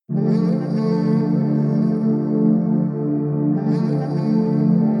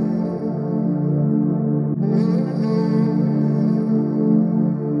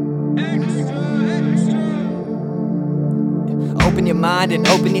mind and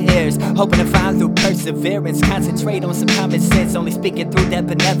open your ears, hoping to find through perseverance. Concentrate on some common sense, only speaking through that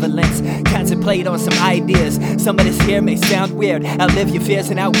benevolence. Contemplate on some ideas, some of this here may sound weird. Outlive your fears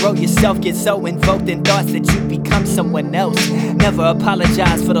and outgrow yourself. Get so invoked in thoughts that you become someone else. Never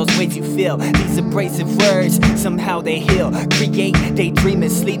apologize for those ways you feel. These abrasive words, somehow they heal. Create, daydream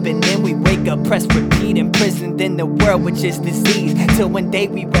and sleep, and then we wake up, press repeat, imprisoned in the world which is disease, till one day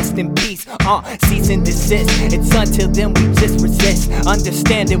we rest in peace. Cease and desist. It's until then we just resist.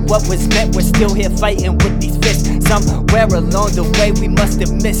 Understanding what was meant, we're still here fighting with these fists. Somewhere along the way we must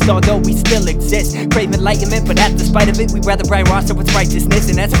have missed, although we still exist. Crave enlightenment, but at the spite of it, we rather brainwash what's righteousness,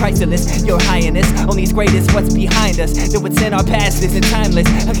 and that's priceless. Your highness only is great as what's behind us. That what's in our past isn't timeless.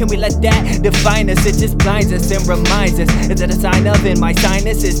 How can we let that define us? It just blinds us and reminds us. Is it a sign of in my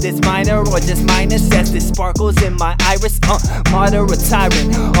sinus? Is this minor or just minus? As this sparkles in my iris, martyr or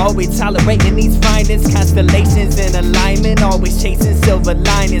tyrant, always tolerating these findings. Constellations in alignment, always chasing silver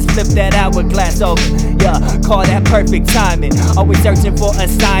linings. Flip that hourglass over, yeah, call that perfect timing. Always searching for a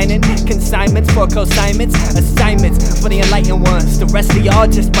signing, consignments for consignments, assignments for the enlightened ones. The rest of y'all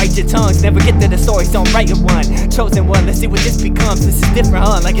just bite your tongues, never get to the story, so I'm writing one. Chosen one, let's see what this becomes. This is different,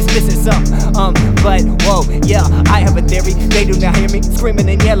 like it's missing some. But whoa, yeah, I have a theory. They do not hear me, screaming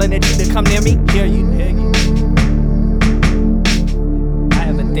and yelling at you to come near me. Hear you. I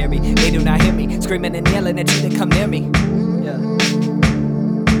have a theory. They do not hear me, screaming and yelling at you to come near me. Yeah.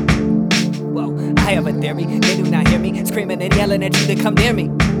 Whoa, I have a theory. They do not hear me, screaming and yelling at you to come near me.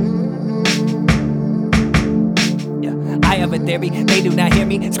 Yeah, I have a theory. They do not hear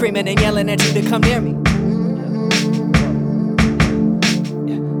me, screaming and yelling at you to come near me.